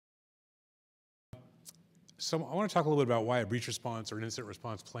So I want to talk a little bit about why a breach response or an incident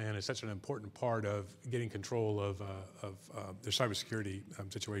response plan is such an important part of getting control of their cybersecurity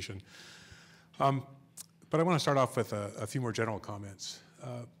situation. But I want to start off with a few more general comments.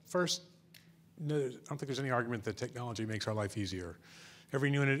 First, no, I don't think there's any argument that technology makes our life easier.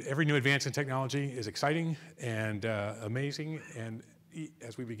 Every new advance in technology is exciting and amazing, and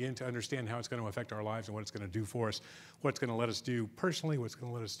as we begin to understand how it's going to affect our lives and what it's going to do for us, what it's going to let us do personally, what it's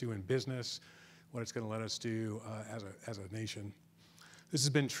going to let us do in business, what it's going to let us do as a nation. This has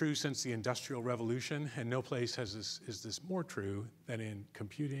been true since the Industrial Revolution, and no place is this more true than in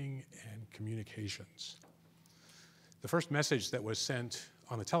computing and communications. The first message that was sent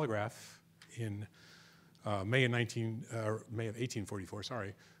on the telegraph in May of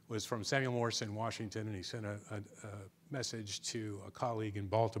 1844, was from Samuel Morse in Washington, and he sent a message to a colleague in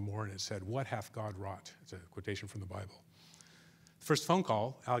Baltimore, and it said, "What hath God wrought?" It's a quotation from the Bible. The first phone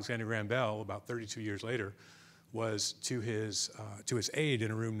call, Alexander Graham Bell, about 32 years later, was to his aide in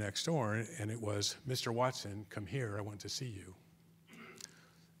a room next door, and it was, "Mr. Watson, come here, I want to see you."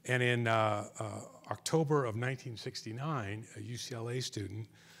 And in October of 1969, a UCLA student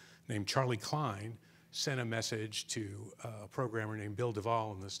named Charlie Klein sent a message to a programmer named Bill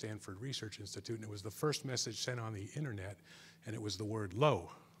Duvall in the Stanford Research Institute, and it was the first message sent on the internet, and it was the word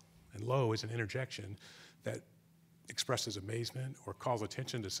 "low." And "low" is an interjection that expresses amazement or calls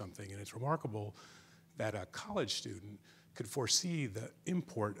attention to something, and it's remarkable that a college student could foresee the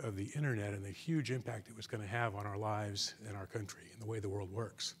import of the internet and the huge impact it was going to have on our lives and our country and the way the world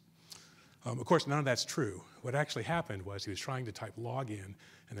works. Of course, none of that's true. What actually happened was he was trying to type login,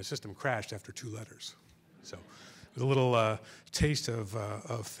 and the system crashed after 2 letters. So it was a little taste of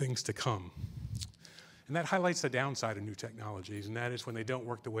things to come. And that highlights the downside of new technologies, and that is when they don't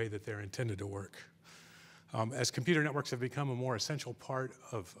work the way that they're intended to work. As computer networks have become a more essential part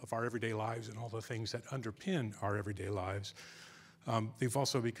of our everyday lives and all the things that underpin our everyday lives, they've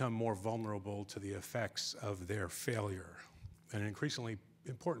also become more vulnerable to the effects of their failure. And an increasingly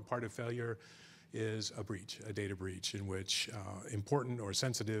important part of failure is a breach, a data breach, in which important or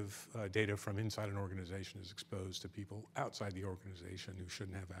sensitive data from inside an organization is exposed to people outside the organization who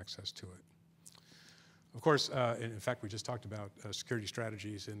shouldn't have access to it. Of course, in fact, we just talked about security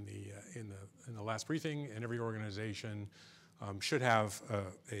strategies in the last briefing, and every organization should have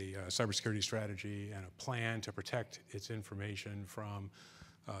a cybersecurity strategy and a plan to protect its information from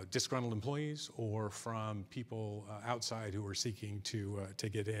disgruntled employees or from people outside who are seeking to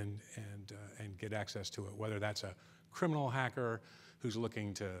get in and get access to it, whether that's a criminal hacker who's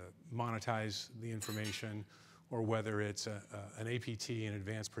looking to monetize the information, or whether it's an APT, an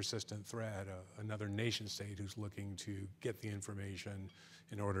advanced persistent threat, another nation state who's looking to get the information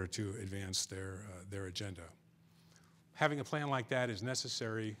in order to advance their agenda. Having a plan like that is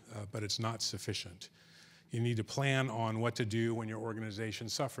necessary, but it's not sufficient. You need to plan on what to do when your organization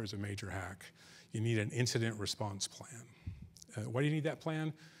suffers a major hack. You need an incident response plan. Why do you need that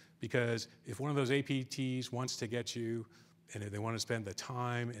plan? Because if one of those APTs wants to get you, and if they want to spend the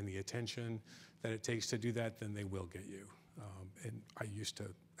time and the attention that it takes to do that, then they will get you. And I used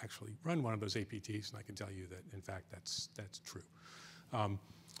to actually run one of those APTs, and I can tell you that, in fact, that's true.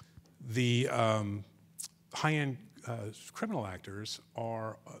 The high-end criminal actors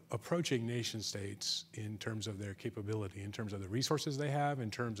are approaching nation states in terms of their capability, in terms of the resources they have, in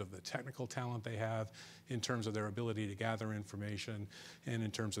terms of the technical talent they have, in terms of their ability to gather information, and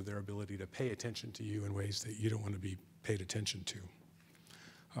in terms of their ability to pay attention to you in ways that you don't want to be paid attention to.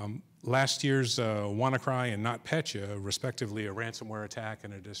 Last year's WannaCry and NotPetya, respectively a ransomware attack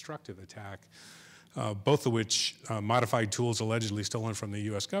and a destructive attack, both of which modified tools allegedly stolen from the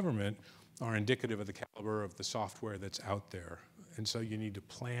US government, are indicative of the caliber of the software that's out there. And so you need to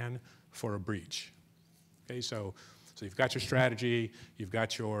plan for a breach. Okay, so you've got your strategy, you've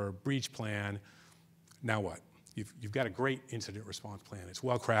got your breach plan. Now what? You've got a great incident response plan. It's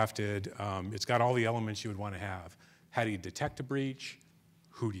well crafted. It's got all the elements you would want to have. How do you detect a breach?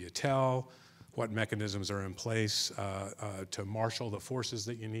 Who do you tell? What mechanisms are in place to marshal the forces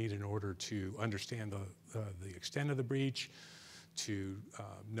that you need in order to understand the extent of the breach, to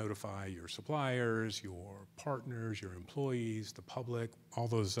notify your suppliers, your partners, your employees, the public, all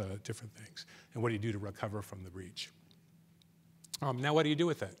those different things. And what do you do to recover from the breach? Now what do you do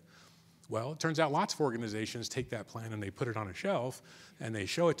with it? Well, it turns out lots of organizations take that plan and they put it on a shelf and they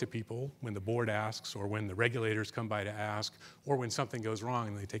show it to people when the board asks, or when the regulators come by to ask, or when something goes wrong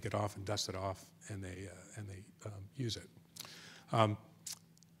and they take it off and dust it off and they use it.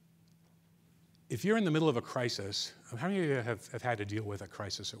 If you're in the middle of a crisis, how many of you have had to deal with a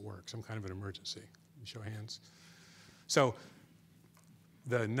crisis at work, some kind of an emergency? Show of hands. So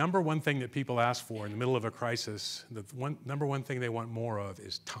The number one thing that people ask for in the middle of a crisis, the number one thing they want more of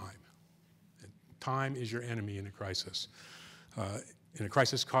is time. And time is your enemy in a crisis. In a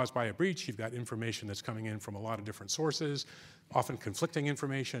crisis caused by a breach, you've got information that's coming in from a lot of different sources, often conflicting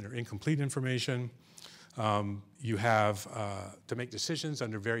information or incomplete information. You have to make decisions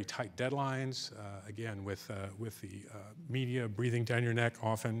under very tight deadlines, again, with the media breathing down your neck,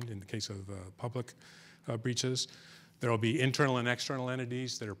 often in the case of public breaches. There will be internal and external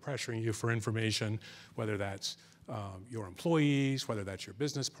entities that are pressuring you for information, whether that's your employees, whether that's your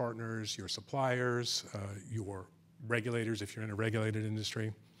business partners, your suppliers, your regulators if you're in a regulated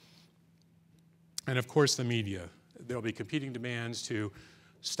industry. And of course the media. There'll be competing demands to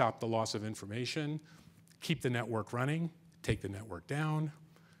stop the loss of information, keep the network running, take the network down,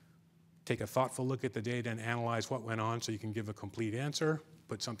 take a thoughtful look at the data and analyze what went on so you can give a complete answer,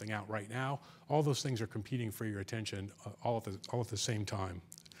 put something out right now. All those things are competing for your attention all at the same time.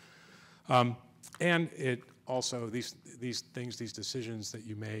 And it also, these decisions that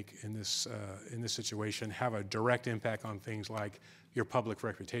you make in this situation have a direct impact on things like your public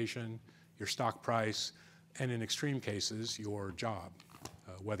reputation, your stock price, and in extreme cases, your job,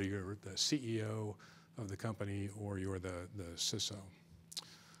 whether you're the CEO of the company or you're the CISO.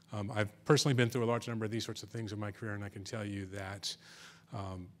 I've personally been through a large number of these sorts of things in my career, and I can tell you that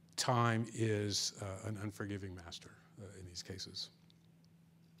time is an unforgiving master in these cases.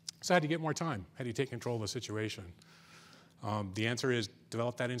 So how do you get more time? How do you take control of the situation? The answer is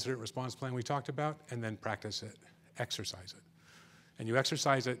develop that incident response plan we talked about and then practice it, exercise it. And you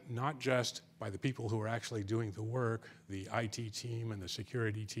exercise it not just by the people who are actually doing the work, the IT team and the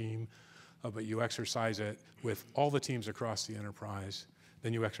security team, but you exercise it with all the teams across the enterprise.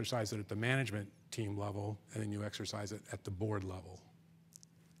 Then you exercise it at the management team level, and then you exercise it at the board level.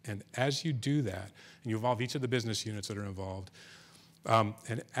 And as you do that, and you involve each of the business units that are involved,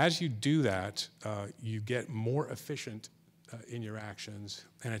 and as you do that, you get more efficient in your actions,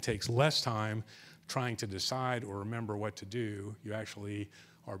 and it takes less time trying to decide or remember what to do. You actually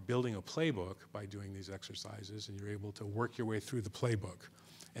are building a playbook by doing these exercises, and you're able to work your way through the playbook.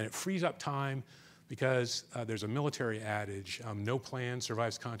 And it frees up time because there's a military adage, no plan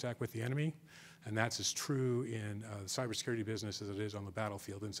survives contact with the enemy, and that's as true in the cybersecurity business as it is on the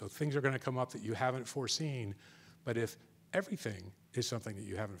battlefield. And so things are going to come up that you haven't foreseen, but if everything is something that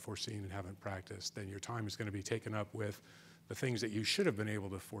you haven't foreseen and haven't practiced, then your time is going to be taken up with the things that you should have been able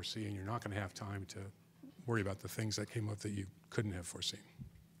to foresee, and you're not going to have time to worry about the things that came up that you couldn't have foreseen.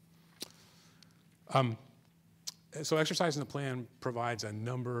 So exercising the plan provides a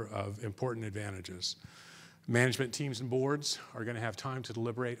number of important advantages. Management teams and boards are going to have time to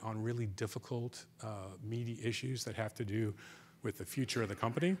deliberate on really difficult, meaty issues that have to do with the future of the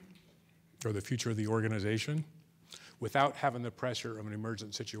company or the future of the organization, without having the pressure of an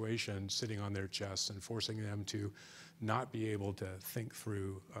emergent situation sitting on their chests and forcing them to not be able to think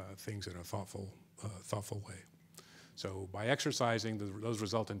through things in a thoughtful way. So by exercising, those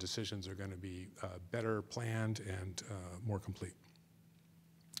resultant decisions are going to be better planned and more complete.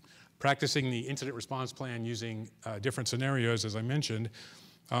 Practicing the incident response plan using different scenarios, as I mentioned,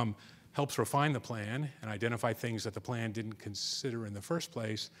 helps refine the plan and identify things that the plan didn't consider in the first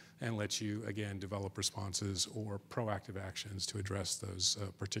place, and lets you, again, develop responses or proactive actions to address those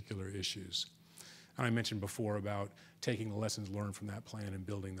particular issues. And I mentioned before about taking the lessons learned from that plan and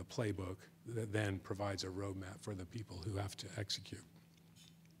building the playbook that then provides a roadmap for the people who have to execute.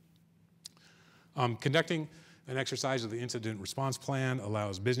 Conducting an exercise of the incident response plan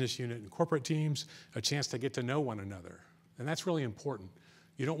allows business unit and corporate teams a chance to get to know one another. And that's really important.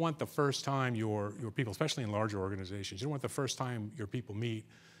 You don't want the first time your people, especially in larger organizations, you don't want the first time your people meet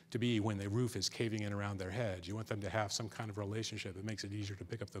to be when the roof is caving in around their heads. You want them to have some kind of relationship that makes it easier to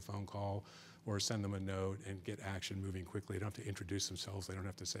pick up the phone call or send them a note and get action moving quickly. They don't have to introduce themselves. They don't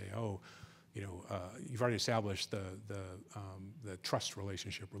have to say, oh, you've already established the trust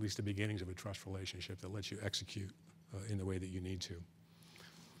relationship, or at least the beginnings of a trust relationship that lets you execute in the way that you need to.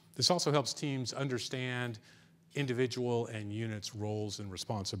 This also helps teams understand individual and units' roles and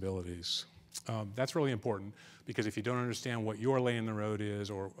responsibilities. That's really important, because if you don't understand what your lane in the road is,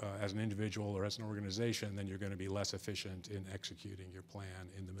 or as an individual or as an organization, then you're going to be less efficient in executing your plan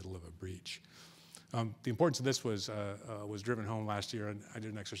in the middle of a breach. The importance of this was driven home last year, and I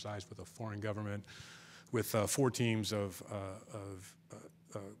did an exercise with a foreign government with 4 teams of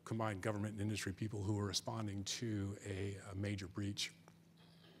combined government and industry people who were responding to a major breach.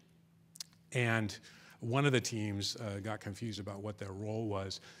 And one of the teams got confused about what their role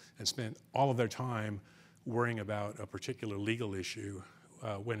was and spent all of their time worrying about a particular legal issue,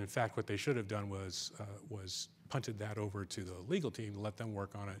 when in fact what they should have done was punted that over to the legal team to let them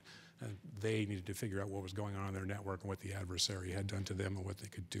work on it. And they needed to figure out what was going on in their network and what the adversary had done to them and what they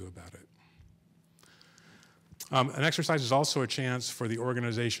could do about it. An exercise is also a chance for the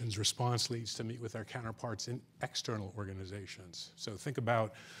organization's response leads to meet with their counterparts in external organizations. So think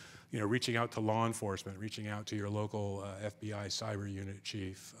about, reaching out to law enforcement, reaching out to your local FBI cyber unit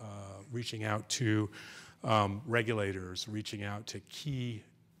chief, reaching out to regulators, reaching out to key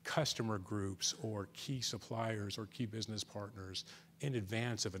customer groups or key suppliers or key business partners in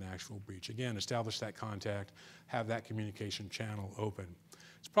advance of an actual breach. Again, establish that contact, have that communication channel open.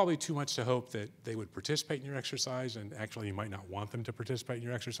 It's probably too much to hope that they would participate in your exercise, and actually you might not want them to participate in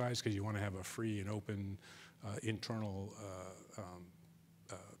your exercise because you want to have a free and open internal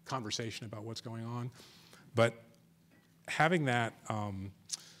conversation about what's going on. But having that,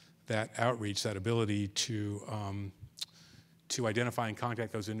 that outreach, that ability to identify and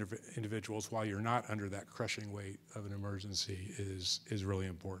contact those individuals while you're not under that crushing weight of an emergency is really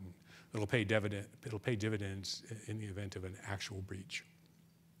important. It'll pay dividends in the event of an actual breach.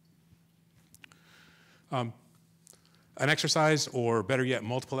 An exercise, or better yet,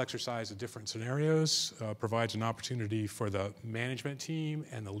 multiple exercise of different scenarios provides an opportunity for the management team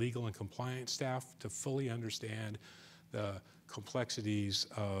and the legal and compliance staff to fully understand the complexities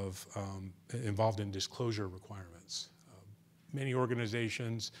of involved in disclosure requirements. Many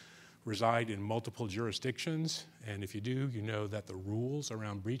organizations reside in multiple jurisdictions, and if you do, you know that the rules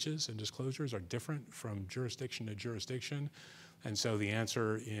around breaches and disclosures are different from jurisdiction to jurisdiction, and so the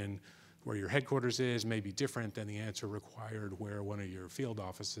answer in where your headquarters is may be different than the answer required where one of your field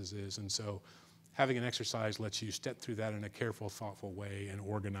offices is, and so having an exercise lets you step through that in a careful, thoughtful way and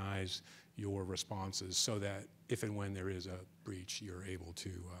organize your responses so that if and when there is a breach, you're able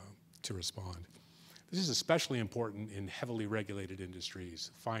to respond. This is especially important in heavily regulated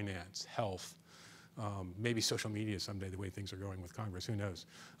industries, finance, health, maybe social media someday, the way things are going with Congress, who knows.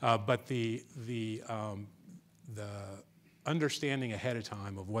 But the understanding ahead of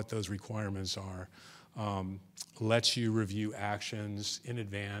time of what those requirements are lets you review actions in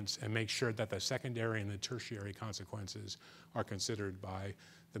advance and make sure that the secondary and the tertiary consequences are considered by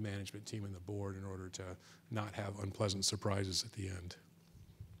the management team and the board in order to not have unpleasant surprises at the end.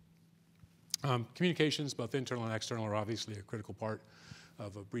 Communications, both internal and external, are obviously a critical part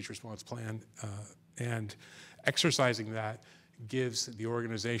of a breach response plan, and exercising that gives the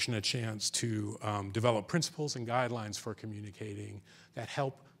organization a chance to develop principles and guidelines for communicating that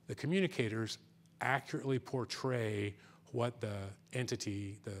help the communicators accurately portray what the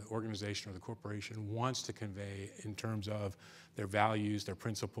entity, the organization, or the corporation wants to convey in terms of their values, their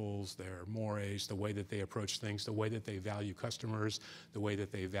principles, their mores, the way that they approach things, the way that they value customers, the way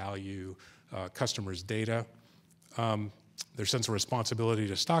that they value customers' data, their sense of responsibility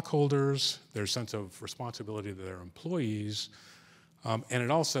to stockholders, their sense of responsibility to their employees, and it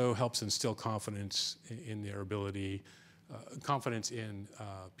also helps instill confidence in their ability, confidence in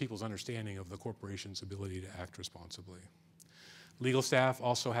people's understanding of the corporation's ability to act responsibly. Legal staff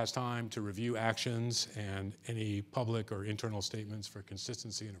also has time to review actions and any public or internal statements for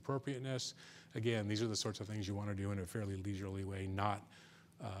consistency and appropriateness. Again, these are the sorts of things you want to do in a fairly leisurely way, not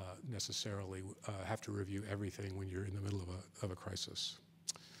necessarily have to review everything when you're in the middle of a crisis.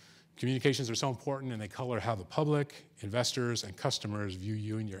 Communications are so important, and they color how the public, investors, and customers view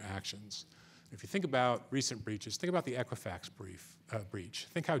you and your actions. If you think about recent breaches, think about the Equifax breach.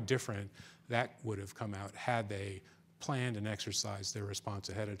 Think how different that would have come out had they planned and exercised their response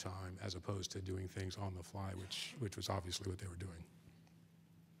ahead of time as opposed to doing things on the fly, which was obviously what they were doing.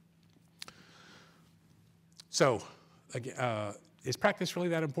 So, again, is practice really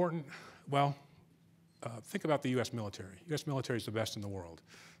that important? Well, think about the U.S. military. U.S. military is the best in the world.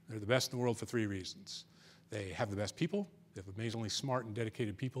 They're the best in the world for 3 reasons. They have the best people. They have amazingly smart and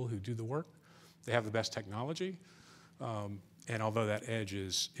dedicated people who do the work. They have the best technology. And although that edge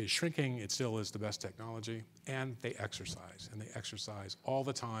is shrinking, it still is the best technology. And they exercise. And they exercise all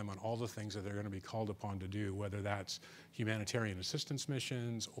the time on all the things that they're going to be called upon to do, whether that's humanitarian assistance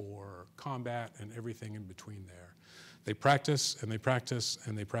missions or combat and everything in between there. They practice and they practice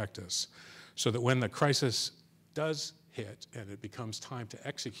and they practice so that when the crisis does hit and it becomes time to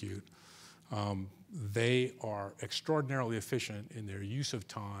execute, they are extraordinarily efficient in their use of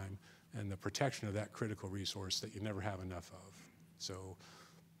time and the protection of that critical resource that you never have enough of. So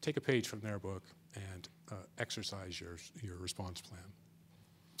take a page from their book and exercise your response plan.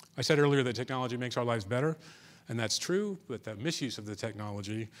 I said earlier that technology makes our lives better, and that's true, but the misuse of the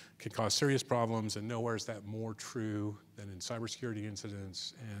technology can cause serious problems, and nowhere is that more true than in cybersecurity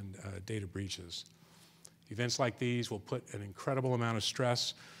incidents and data breaches. Events like these will put an incredible amount of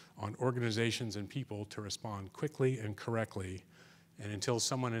stress on organizations and people to respond quickly and correctly. And until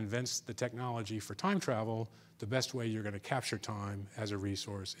someone invents the technology for time travel, the best way you're going to capture time as a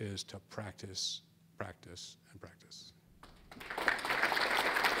resource is to practice, practice, and practice.